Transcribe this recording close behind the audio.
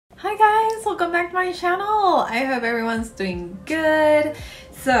Hi guys, welcome back to my channel. I hope everyone's doing good.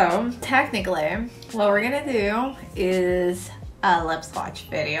 So technically what we're gonna do is a lip swatch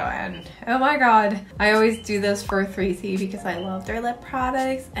video, and oh my god, I always do this for 3C because I love their lip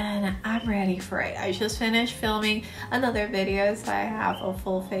products and I'm ready for it. I just finished filming another video, so I have a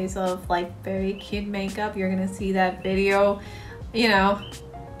full face of like very cute makeup. You're gonna see that video, you know,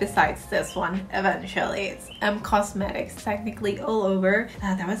 besides this one eventually. It's Cosmetics technically all over.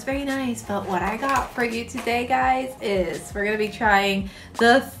 That was very nice, but what I got for you today guys is we're gonna be trying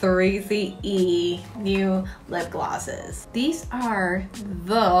the 3CE new lip glosses. These are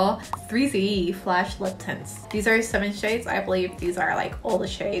the 3CE Flash Lip Tints. These are 7 shades. I believe these are like all the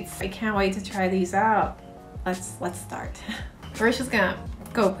shades. I can't wait to try these out. Let's start. We're just gonna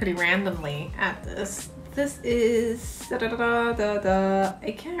go pretty randomly at this. This is I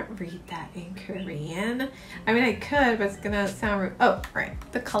can't read that in Korean. I mean I could, but it's gonna sound oh right,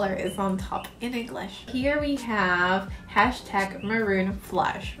 the color is on top in English. Here we have hashtag maroon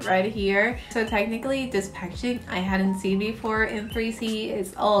flush right here. So technically this packaging I hadn't seen before in 3C.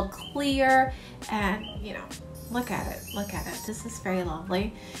 It's all clear and you know, look at it, look at it. This is very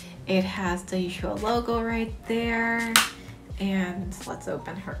lovely. It has the usual logo right there, and let's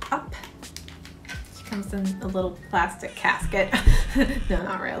open her up. Comes in a little plastic casket. No,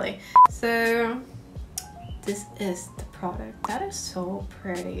 not really. So this is the product. That is so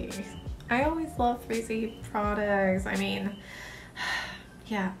pretty. I always love 3C products. I mean,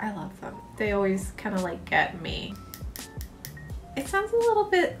 yeah, I love them. They always kind of like get me. It sounds a little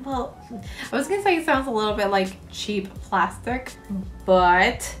bit, well, I was gonna say it sounds a little bit like cheap plastic,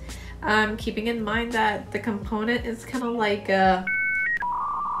 but keeping in mind that the component is kind of like a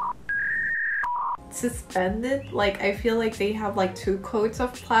suspended. Like I feel like they have like 2 coats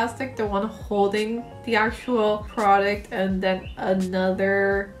of plastic, the one holding the actual product and then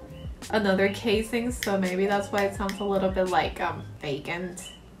another casing, so maybe that's why it sounds a little bit like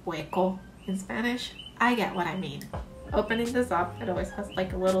vacant, hueco in Spanish. I get what I mean. Opening this up, it always has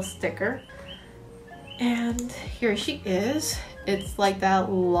like a little sticker, and here she is. It's like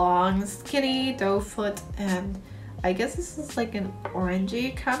that long skinny doe foot, and I guess this is like an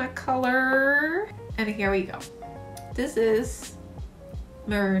orangey kind of color. And here we go. This is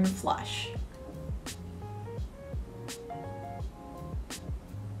Maroon Flush.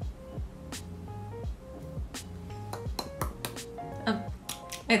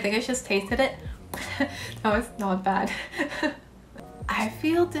 I think I just tasted it. That was not bad. I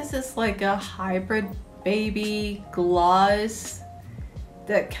feel this is like a hybrid baby gloss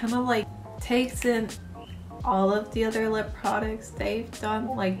that kind of like takes in all of the other lip products they've done,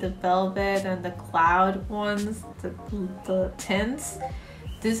 like the velvet and the cloud ones, the tints.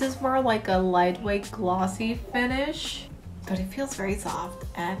 This is more like a lightweight glossy finish, but it feels very soft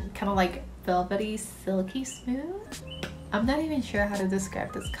and kind of like velvety, silky smooth. I'm not even sure how to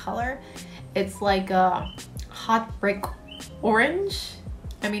describe this color. It's like a hot brick orange.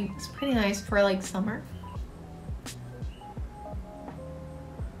 I mean, it's pretty nice for like summer.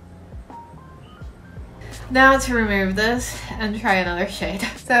 Now to remove this and try another shade.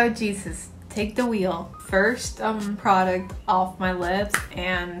 So Jesus, take the wheel. First product off my lips,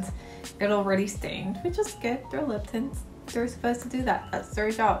 and it already stained, which is good. They're lip tints. They're supposed to do that. That's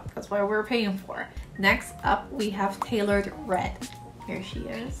their job. That's what we're paying for. Next up we have Tailored Red. Here she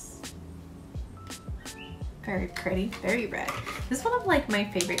is. Very pretty, very red. This is one of like my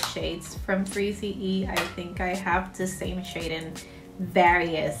favorite shades from 3CE. I think I have the same shade in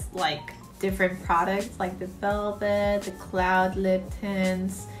various like different products, like the velvet, the cloud lip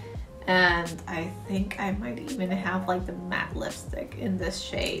tints, and I think I might even have like the matte lipstick in this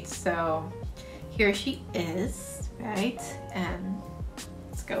shade. So here she is, right? And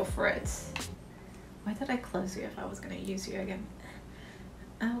let's go for it. Why did I close you if I was gonna use you again?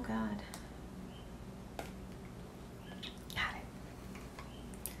 Oh god. Got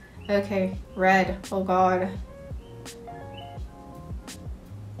it. Okay, red. Oh god.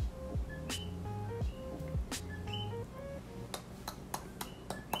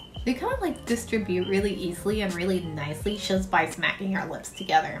 They kind of like distribute really easily and really nicely just by smacking your lips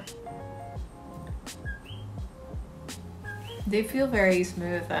together. They feel very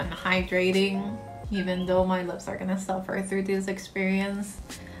smooth and hydrating, even though my lips are gonna suffer through this experience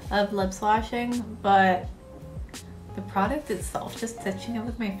of lip swashing, but the product itself, just touching it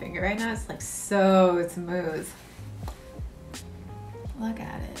with my finger right now, it's like so smooth. Look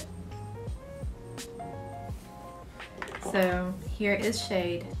at it. So here is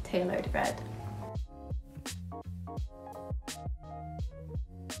shade Tailored Red.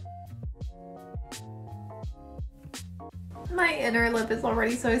 my inner lip is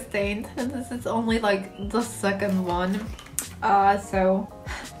already so stained, and this is only like the second one. So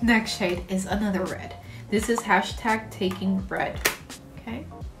next shade is another red. This is hashtag taking red. Okay,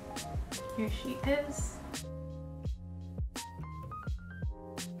 here she is.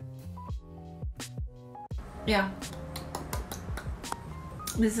 Yeah,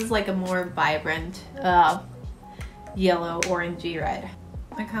 this is like a more vibrant yellow orangey red.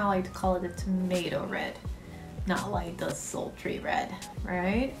 I kind of like to call it a tomato red, not like the sultry red,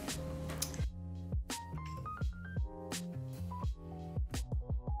 right?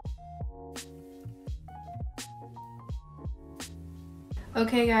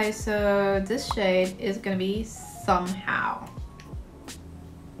 Okay guys, so this shade is gonna be Somehow.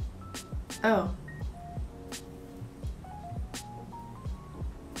 Oh.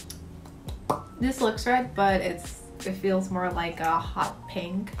 This looks red, but it feels more like a hot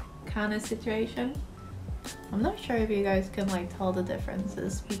pink kind of situation. I'm not sure if you guys can like tell the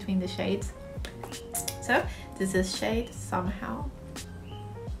differences between the shades. So this is shade Somehow.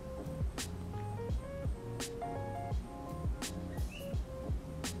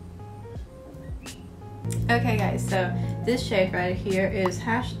 Okay guys, so this shade right here is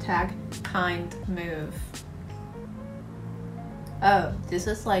hashtag kind move. Oh, this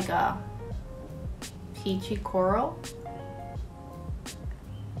is like a peachy coral.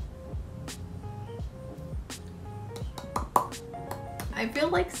 I feel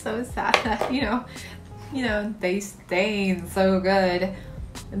like so sad that you know they stain so good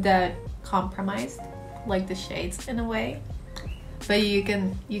that compromised like the shades in a way. But you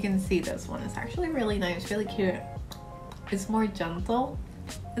can see this one is actually really nice, really cute. It's more gentle.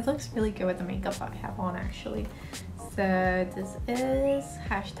 It looks really good with the makeup I have on actually. So this is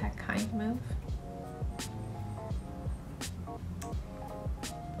hashtag kind move.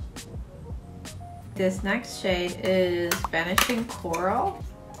 This next shade is Vanishing Coral.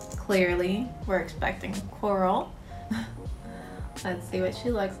 Clearly, we're expecting coral. Let's see what she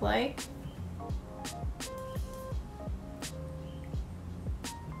looks like.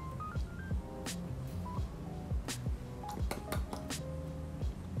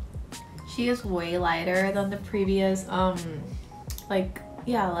 She is way lighter than the previous,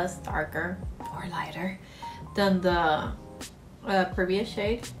 less darker or lighter than the previous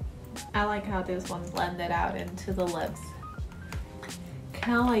shade. I like how this one blended out into the lips.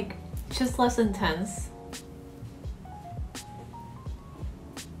 Kind of like just less intense.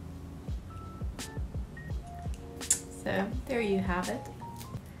 So there you have it.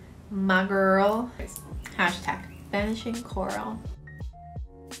 My girl. Hashtag Vanishing Coral.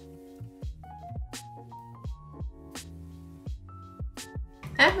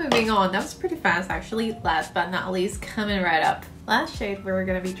 And moving on, that was pretty fast actually. Last but not least, coming right up. Last shade we're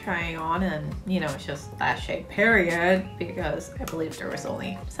gonna be trying on, and it's just last shade period because I believe there was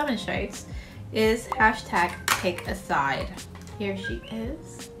only 7 shades, is hashtag Take a Side. Here she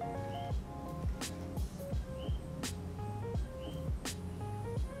is.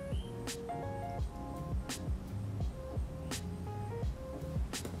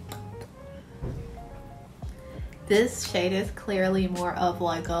 This shade is clearly more of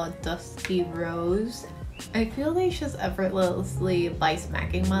like a dusty rose. I feel like just effortlessly by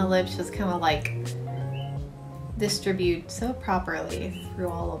smacking my lips just kind of like distribute so properly through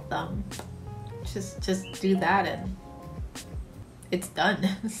all of them. Just do that and it's done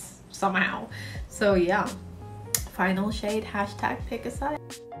somehow. So yeah, final shade hashtag Pick a Side.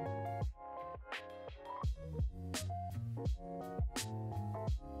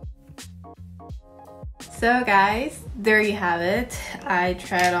 So guys, there you have it. I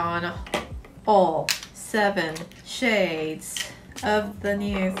tried on all 7 shades of the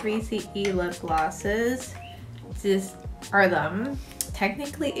new 3CE lip glosses. These are them.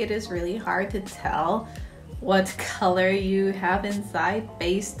 Technically, it is really hard to tell what color you have inside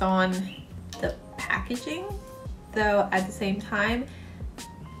based on the packaging. Though at the same time,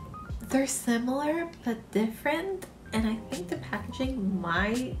 they're similar but different. And I think the packaging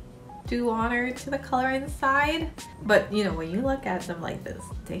might do honor to the color inside, but when you look at them like this,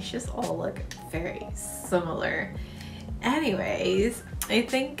 they just all look very similar. Anyways, I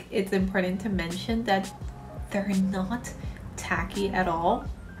think it's important to mention that they're not tacky at all.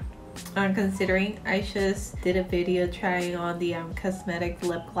 Considering I just did a video trying on the cosmetic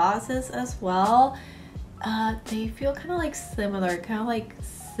lip glosses as well, they feel kind of like similar, kind of like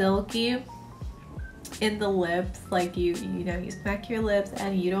silky in the lips. Like you smack your lips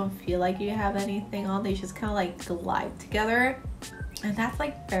and you don't feel like you have anything on. They just kind of like glide together, and that's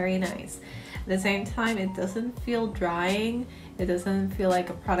like very nice. At the same time, it doesn't feel drying. It doesn't feel like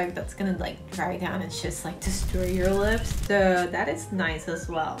a product that's gonna like dry down and just like destroy your lips, so that is nice as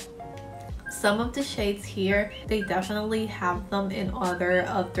well. Some of the shades here, they definitely have them in other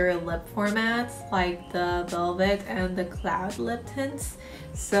of their lip formats, like the Velvet and the Cloud lip tints.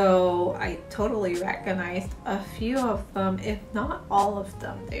 So I totally recognized a few of them, if not all of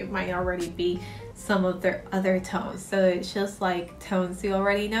them. They might already be some of their other tones. So it's just like tones you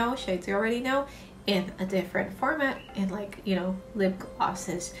already know, shades you already know, in a different format, in like, you know, lip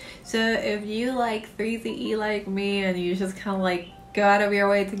glosses. So if you like 3CE like me and you just kind of like go out of your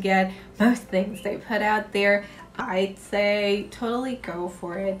way to get most things they put out there, I'd say totally go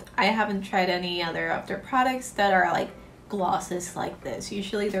for it. I haven't tried any other of their products that are like glosses like this.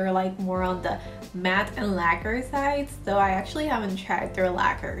 Usually they're like more on the matte and lacquer sides, though I actually haven't tried their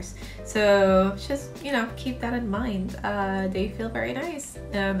lacquers. So just, you know, keep that in mind. They feel very nice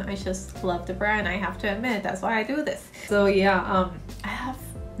and I just love the brand, I have to admit. That's why I do this. So yeah, I have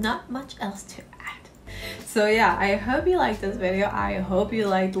not much else to add. So yeah, I hope you liked this video. I hope you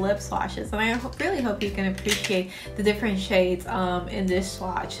liked lip swatches, and I really hope you can appreciate the different shades in these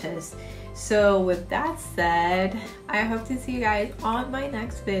swatches. So with that said, I hope to see you guys on my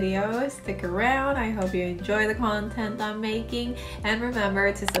next video. Stick around. I hope you enjoy the content I'm making, and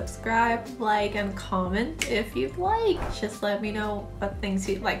remember to subscribe, like, and comment if you'd like. Just let me know what things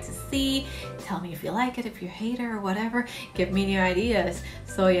you'd like to see. Tell me if you like it, if you hate it, or whatever. Give me new ideas.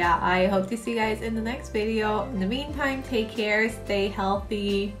 So yeah, I hope to see you guys in the next video. In the meantime, take care, stay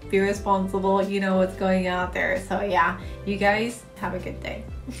healthy, be responsible. You know what's going out there. So yeah, you guys have a good day.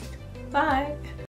 Bye!